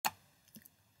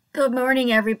Good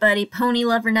morning, everybody.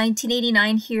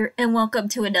 Ponylover1989 here, and welcome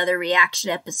to another reaction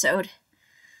episode.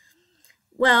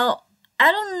 Well,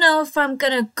 I don't know if I'm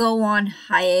gonna go on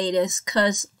hiatus,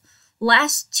 cause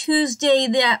last Tuesday,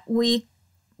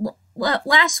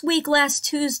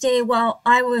 while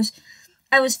I was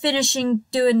finishing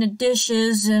doing the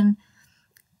dishes and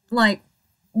like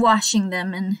washing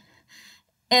them,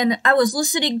 and I was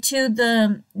listening to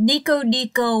the Nico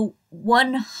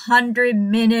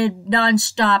 100-minute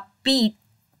non-stop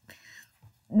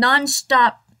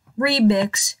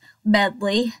remix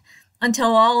medley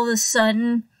until all of a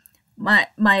sudden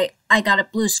I got a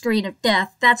blue screen of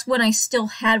death. That's when I still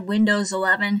had Windows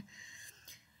 11,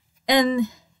 and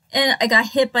I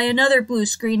got hit by another blue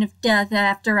screen of death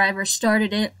after I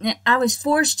restarted it. And I was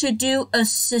forced to do a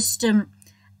system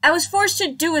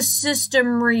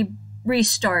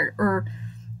restart or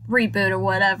reboot or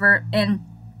whatever, and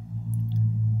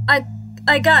I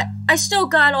still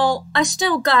got all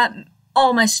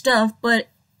my stuff, but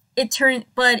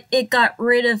it got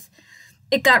rid of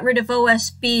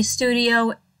OSB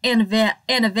Studio and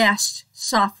Avast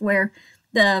software,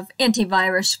 the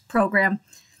antivirus program.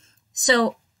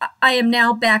 So I am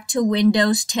now back to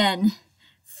Windows 10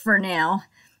 for now,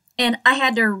 and I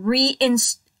had to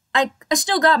I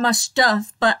still got my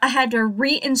stuff, but I had to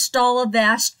reinstall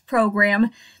Avast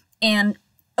program and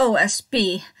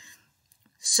OSB.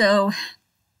 So,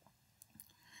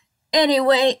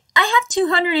 anyway, I have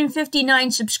 259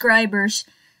 subscribers.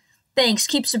 Thanks,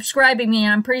 keep subscribing me,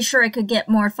 and I'm pretty sure I could get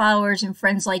more followers and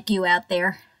friends like you out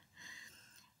there.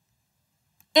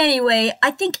 Anyway,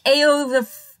 I think AO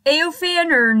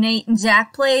fan or Nate and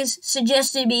Zach Plays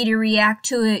suggested me to react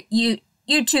to a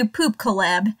YouTube Poop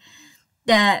Collab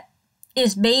that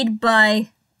is made by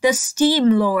the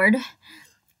Steam Lord,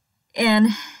 and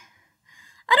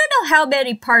I don't know how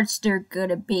many parts they're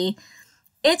gonna be.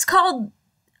 It's called,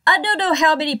 I don't know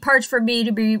how many parts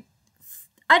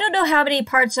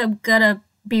I'm gonna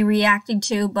be reacting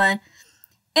to, but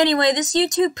anyway, this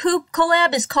YouTube Poop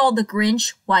Collab is called the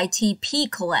Grinch YTP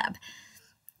Collab.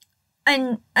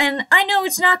 And I know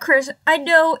it's not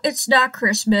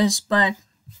Christmas, but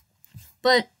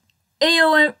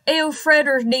AO Fred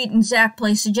or Nate and Zach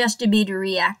Play suggested me to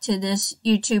react to this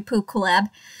YouTube Poop Collab.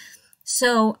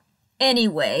 So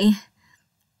anyway,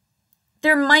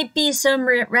 there might be some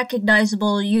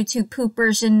recognizable YouTube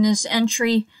poopers in this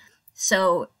entry.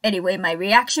 So anyway, my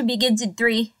reaction begins in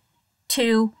 3,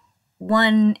 2,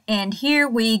 1, and here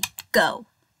we go.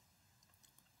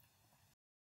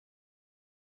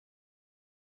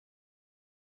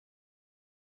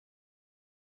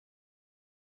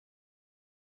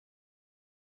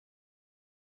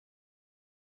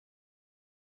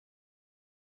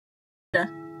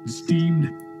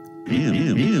 Steamed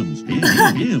hams.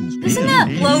 Isn't that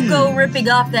logo ripping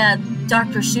off that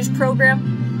Dr. Seuss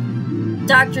program?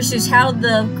 Dr. Seuss, How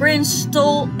the Grinch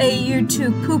Stole a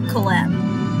YouTube Poop Collab.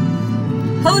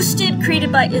 Hosted,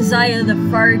 created by Isaiah the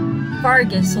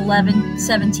Vargas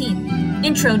 1117.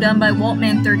 Intro done by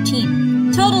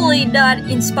Waltman13. Totally not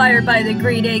inspired by the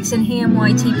Green Eggs and Ham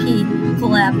YTP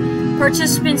collab.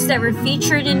 Participants that were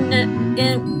featured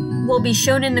will be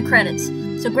shown in the credits.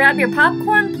 So grab your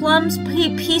popcorn, plums,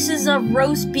 pieces of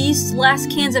roast beef,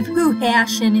 last cans of Hoo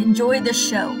Hash, and enjoy the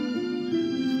show.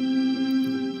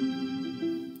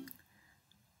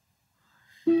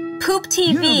 Poop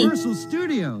TV. Universal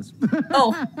Studios.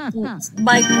 Oh,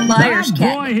 Mike Myers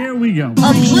cat. Boy, here we go.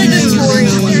 Obligatory.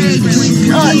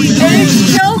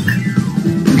 Ed's joke.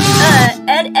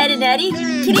 Ed, and Eddie.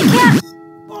 Kitty cat.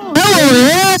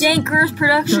 Dankers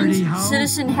Productions.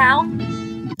 Citizen Hal.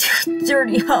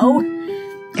 Dirty Ho.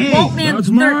 Hey, Waltman that's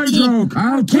my 13. joke.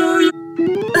 I'll kill you.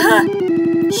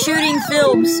 Shooting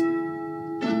Films.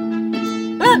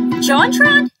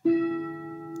 JonTron?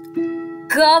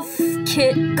 Guff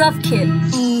Kid.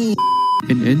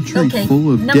 An entry Okay,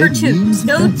 full of number dead 2. memes?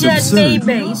 No That's dead absurd.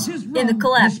 babies in the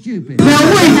collab. Now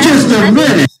wait just a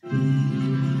minute.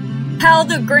 How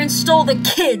the Grinch Stole the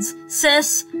Kids,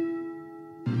 sis.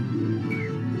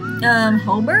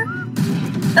 Homer?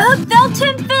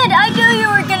 Felton Finn, I knew you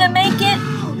were gonna make it.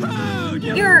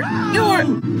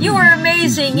 You were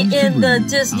amazing in the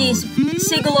Disney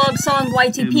sing-along song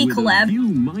YTP collab. Few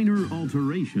minor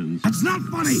alterations. That's not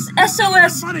funny.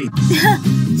 SOS. Funny.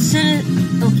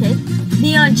 Okay.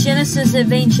 Neon Genesis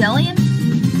Evangelion.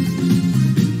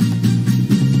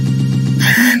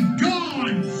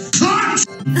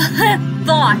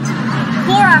 Thought.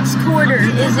 Clorox Quarter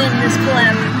is in this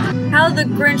collab. How the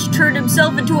Grinch turned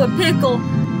himself into a pickle.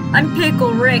 I'm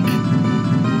Pickle Rick.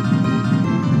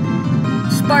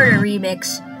 Sparta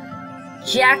Remix.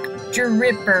 Jack the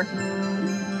Ripper.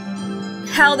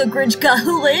 how the Grinch got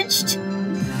lynched.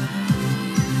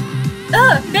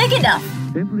 Big enough.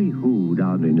 Every who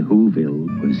down in Whoville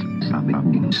was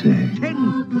something said.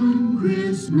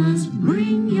 Christmas,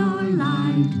 bring your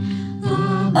light.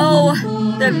 Oh,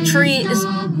 the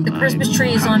Christmas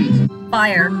tree is on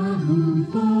fire. Who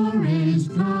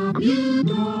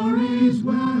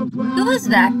is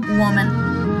that woman?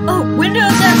 Oh,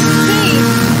 Windows XP!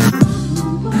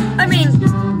 I mean,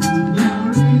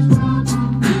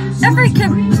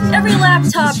 every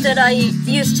laptop that I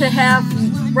used to have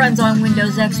runs on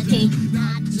Windows XP.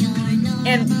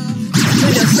 And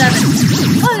Windows 7.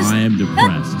 I am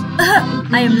depressed.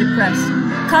 I am depressed.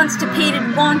 Constipated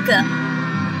Wonka.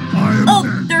 Oh,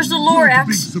 there's the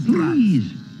Lorax.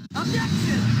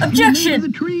 Objection! The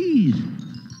trees.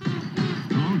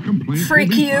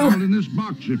 Freak you. In this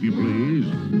box, if you please.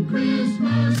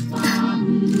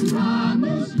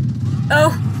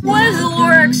 Oh, what is the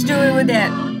Lorax doing with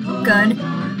that gun?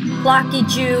 Blocky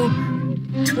Jew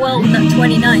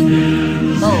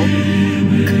 1229. Oh.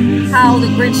 How the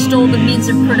Grinch stole the means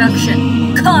of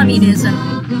production. Communism.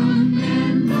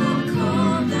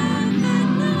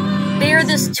 Bear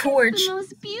this torch.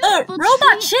 Oh,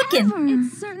 robot chicken.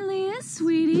 It certainly is,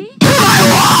 sweetie.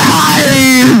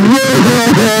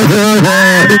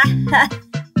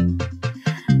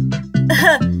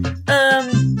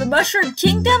 The Mushroom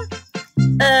Kingdom?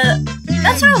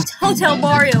 That's Hotel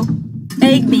Mario.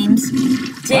 Egg memes.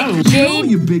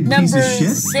 Jade number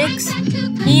 6.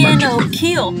 Ian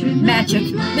O'Keel. Magic.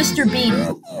 Mr. Bean.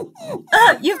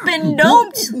 You've been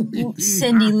gnomed,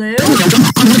 Cindy Lou.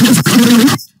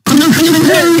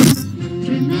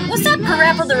 What's that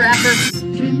Parappa the Rapper?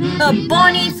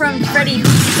 Bonnie from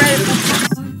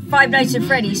Five Nights at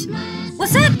Freddy's.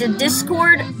 What's that? The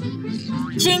Discord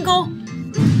jingle?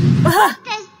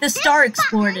 The star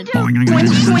exploded.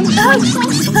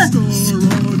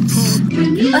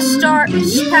 A star,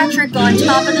 Patrick on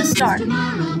top of the star.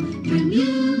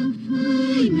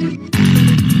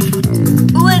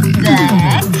 What the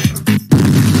heck?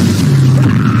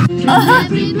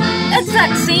 That's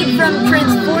that scene from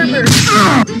Transformers.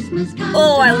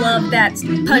 Oh, I love that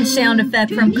punch sound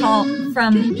effect from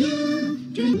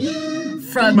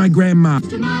my grandma.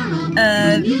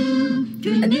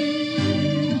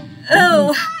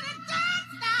 Oh.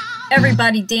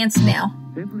 Everybody dance now.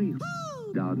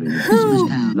 Who?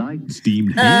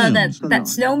 That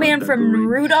snowman from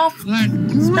Rudolph?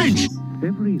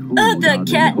 The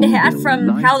cat in the hat from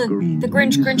How the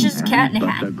Grinch Grinch's Cat in the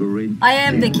Hat. I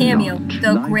am the cameo.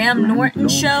 The Graham Norton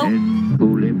Show.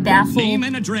 Baffled. Name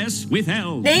and address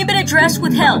withheld. Name and address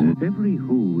withheld.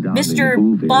 Mr.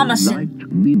 Bomason.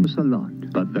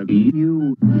 But the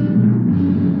EU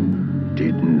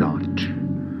did not.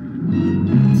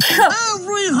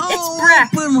 It's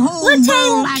Brack.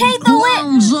 Kate the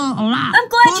Lit. I'm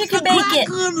glad you could make it.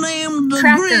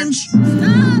 Cracker.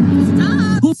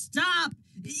 Stop!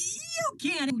 You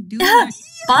can't do that.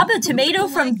 Bob the Tomato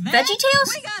from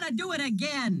VeggieTales? We gotta do it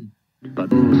again.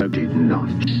 But I did not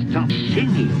stop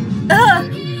singing.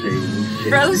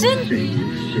 Frozen?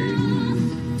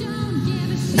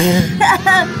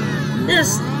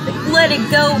 This Let It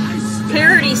Go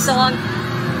parody song.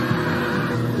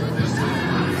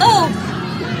 Oh!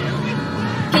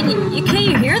 Can you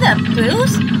hear that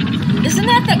booze? Isn't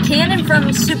that cannon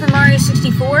from Super Mario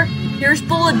 64? Here's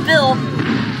Bullet Bill.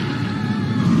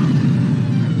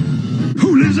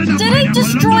 Did I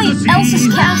destroy Elsa's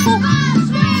castle?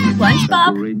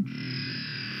 SpongeBob?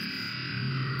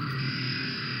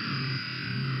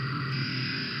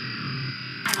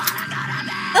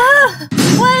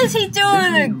 What is he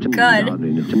doing with a gun?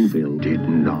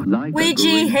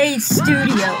 Ouija hates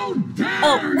studio.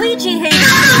 Oh, Ouija hates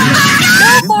studio.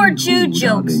 No more Jew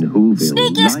jokes.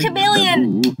 Sneakiest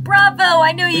Chameleon. Bravo,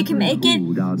 I know you can make it.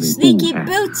 Sneaky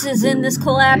Boots is in this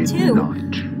collab too.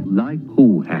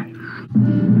 Who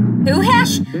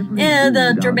hash?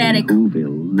 The dramatic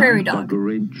prairie dog. The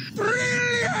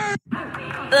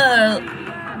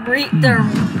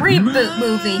reboot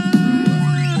movie.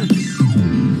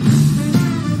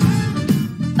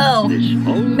 Oh,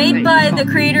 made by the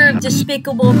creator of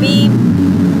Despicable Me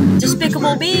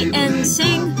and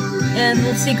Sing and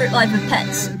The Secret Life of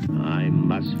Pets.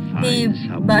 The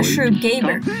Mushroom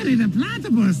Gamer. Phineas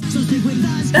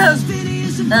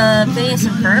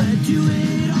and Ferb.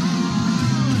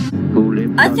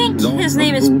 I think his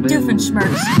name is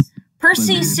Doofenshmirtz.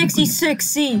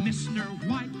 Percy66C.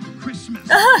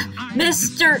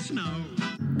 Mr.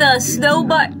 The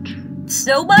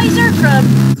Snowmiser from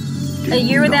A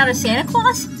Year Without a Santa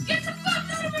Claus?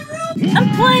 I'm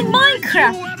playing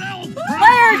Minecraft!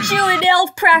 Why aren't you in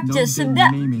elf practice and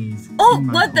that? Oh,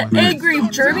 what the angry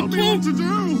German kid?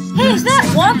 Hey, is that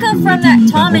Wonka from that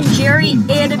Tom and Jerry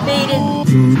animated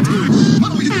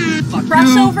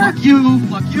crossover? Fuck you!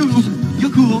 Fuck you!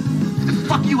 You're cool.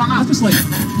 Fuck you! I'm out. Just like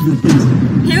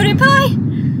PewDiePie?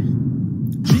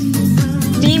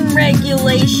 Meme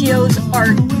regulations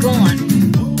are gone.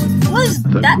 Was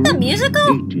that the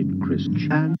musical? Hated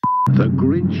Christian. The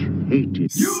Grinch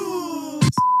hated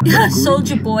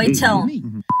Soldier Boy, tell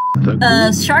him.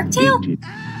 Shark Tale?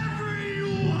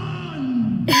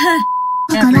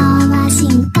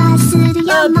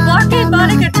 Blockade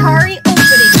Monogatari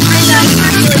opening.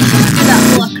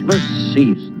 Christmas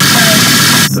season.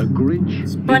 The Grinch.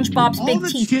 SpongeBob's Big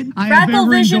Teeth. Crackle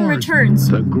Vision returns.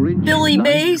 The Grinch. Billy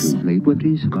Mays. What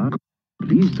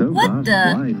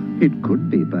the? It could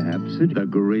be perhaps the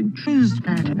Grinch.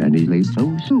 And he lay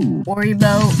so soon.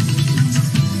 Oribo.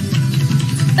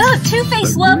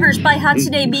 Two-Face Lovers by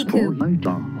Hatsune Miku.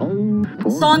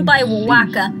 Song by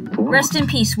Wawaka. Rest in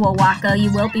peace, Wawaka.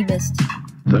 You will be missed.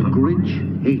 The Grinch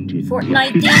hated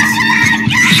Fortnite dance.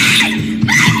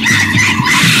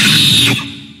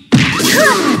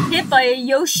 Hit by a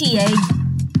Yoshi egg.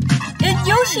 And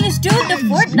Yoshi is doing the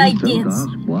Fortnite dance.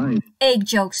 Egg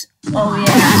jokes. Oh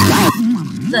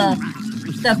yeah.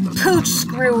 The pooch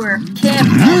screwer. Can't.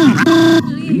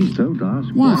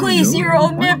 Please, your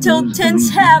omnipotence,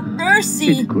 have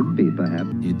mercy. It could be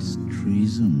perhaps. it's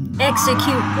treason.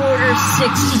 Execute Order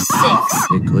 66.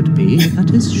 It could be that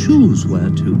his shoes were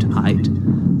too tight.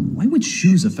 Why would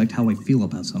shoes affect how I feel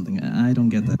about something? I don't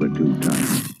get that. Were too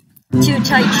tight. Too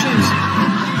tight shoes.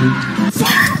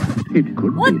 It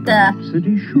could What be the? perhaps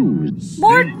city shoes.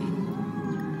 More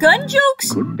gun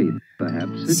jokes? Could be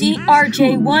perhaps See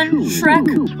RJ1 Shrek.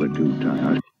 Shoes were too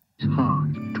tight. It's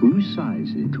hard. Two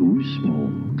sizes. Too small.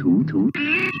 Too.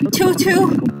 Tutu.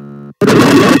 But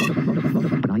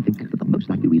I think that the most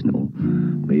likely reasonable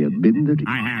may have been that.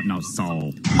 I have no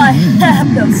soul. I have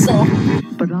no soul.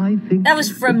 But I think That was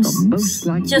from the most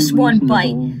likely Just One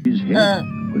Bite. reasonable his head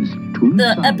was two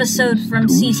The sizes episode from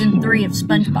too season small. 3 of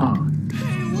SpongeBob.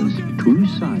 Was two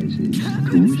sizes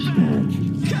too small.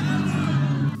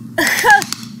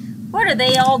 What are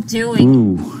they all doing?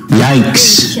 Ooh,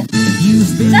 yikes.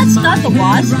 That's not the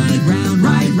Woz.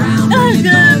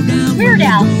 Weird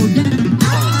Al.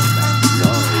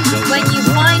 When you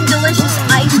find delicious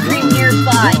ice cream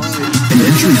nearby.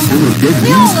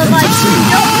 We all love ice cream,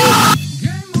 don't we?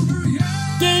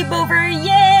 Game over,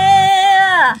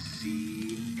 yeah!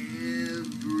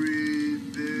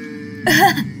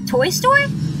 Toy Story?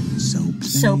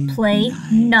 So play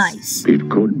nice. It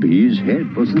could be his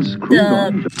head wasn't screwed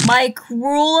on. The Mike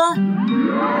Rula.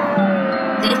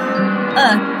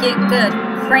 Get good.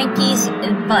 Cranky's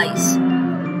advice.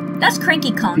 That's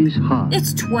Cranky Kong. His heart.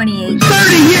 It's 28.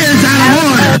 30 years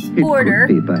out of order. It Order.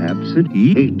 could be perhaps that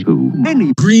he ate too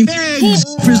many. Green He eggs.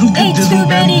 ate too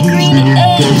many green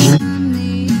eggs.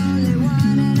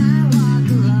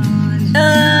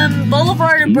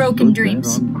 Boulevard of Broken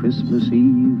Dreams. On Christmas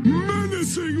Eve.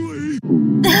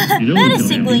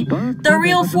 Menacingly, the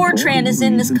real Fortran is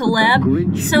in this collab.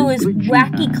 So is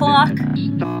Wacky Clock.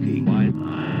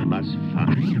 Must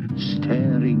find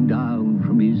staring down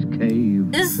from his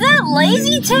cave. Is that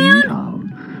Lazy Town?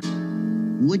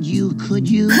 Could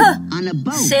you, on a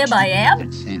boat? Sam I Am?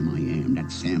 That Sam I am,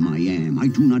 that Sam I am. I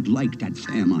do not like that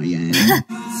Sam I am.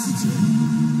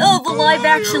 Oh, the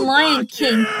live-action Lion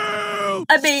King.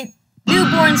 I mean,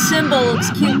 newborn Simba looks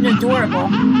cute and adorable.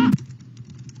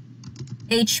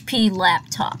 HP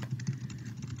laptop.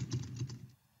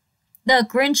 The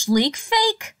Grinch leak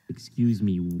fake? Excuse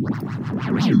me.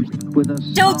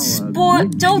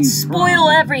 Don't spoil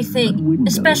everything,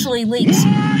 especially leaks.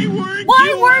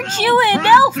 Why weren't you in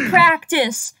elf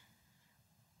practice?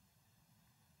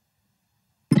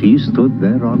 He stood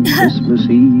there on Christmas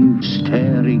Eve,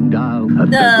 staring down at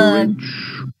the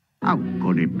Grinch. How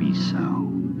could it be so?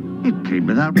 It came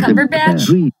without Cumberbatch?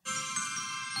 sympathy.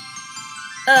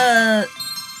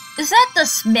 Is that the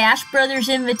Smash Brothers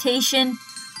invitation?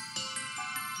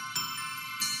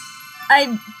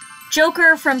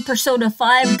 Joker from Persona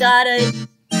 5 got it.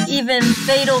 Even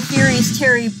Fatal Fury's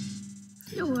Terry.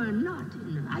 You are not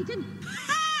invited.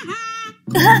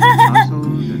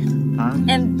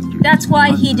 And that's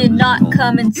why he did not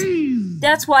come and.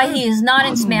 That's why he is not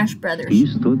in Smash Brothers. He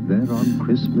stood there on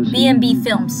Christmas Eve, B&B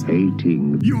Films.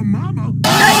 hating Your mama.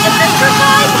 Adventure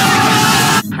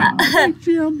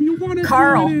Jim, you wanted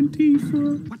Carl.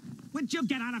 Would you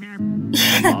get out of here?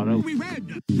 We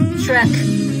read. Shrek.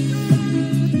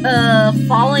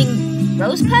 Falling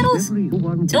rose petals?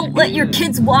 everyone. Don't let your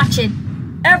kids watch it.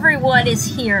 Everyone is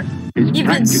here.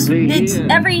 Even it's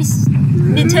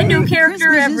Nintendo character,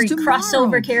 Christmas every is tomorrow.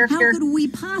 crossover character. How could we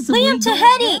possibly Liam go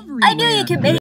Tahedi, I knew you everywhere? could make